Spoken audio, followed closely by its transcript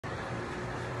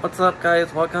What's up,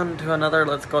 guys? Welcome to another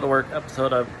Let's Go to Work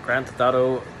episode of Grand Theft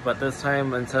Auto, but this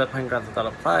time instead of playing Grand Theft Auto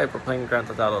 5, we're playing Grand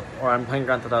Theft Auto, or I'm playing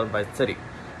Grand Theft Auto Vice City.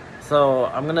 So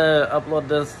I'm gonna upload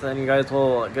this and you guys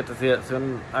will get to see it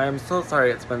soon. I'm so sorry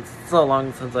it's been so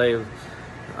long since I've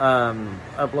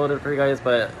uploaded for you guys,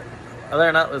 but other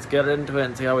than that, let's get into it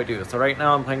and see how we do. So right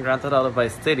now I'm playing Grand Theft Auto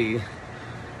Vice City,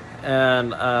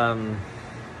 and I'm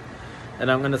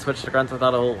gonna switch to Grand Theft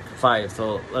Auto 5,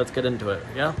 so let's get into it,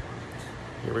 yeah?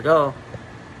 Here we go.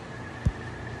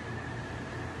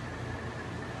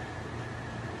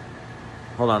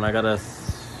 Hold on, I gotta...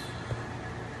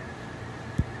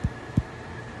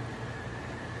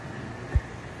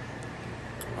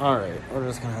 Alright, we're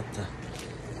just gonna have to...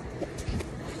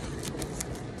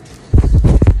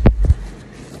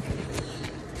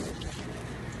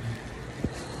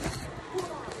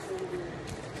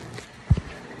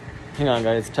 Hang on,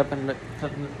 guys.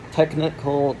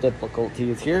 Technical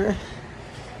difficulties here.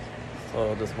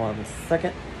 So just 1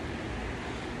 second.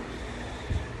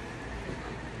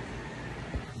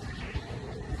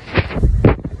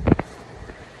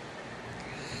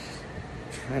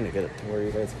 Trying to get it to where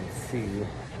you guys can see.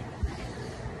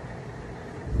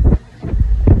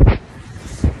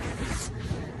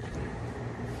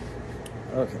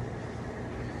 Okay.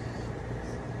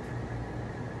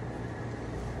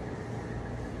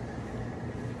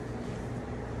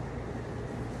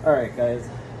 Alright, guys.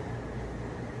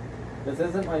 This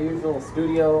isn't my usual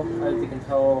studio, as you can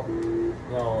tell,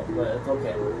 but it's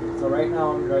okay. So right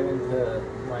now I'm driving to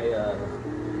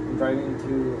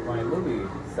my movie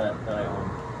set that I own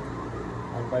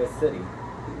on Vice City.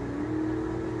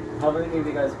 How many of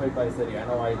you guys played Vice City? I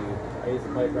know I do. I used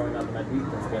to play it growing up and I beat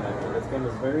this game actually. This game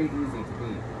is very easy to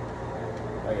beat.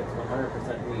 Like, it's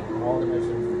 100% beat. All the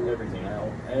missions, everything. I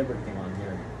own everything on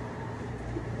here,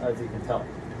 as you can tell.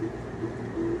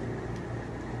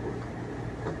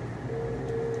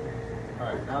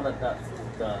 Alright, now that that's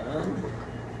done,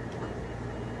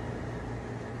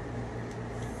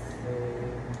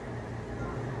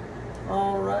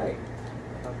 alright,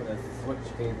 I'm going to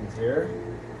switch games here.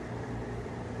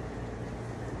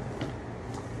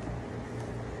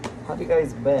 How have you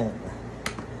guys been?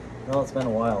 I know it's been a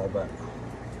while, but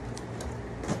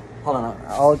hold on,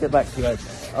 I'll get back to you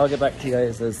guys. I'll get back to you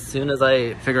guys as soon as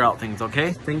I figure out things,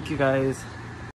 okay? Thank you, guys.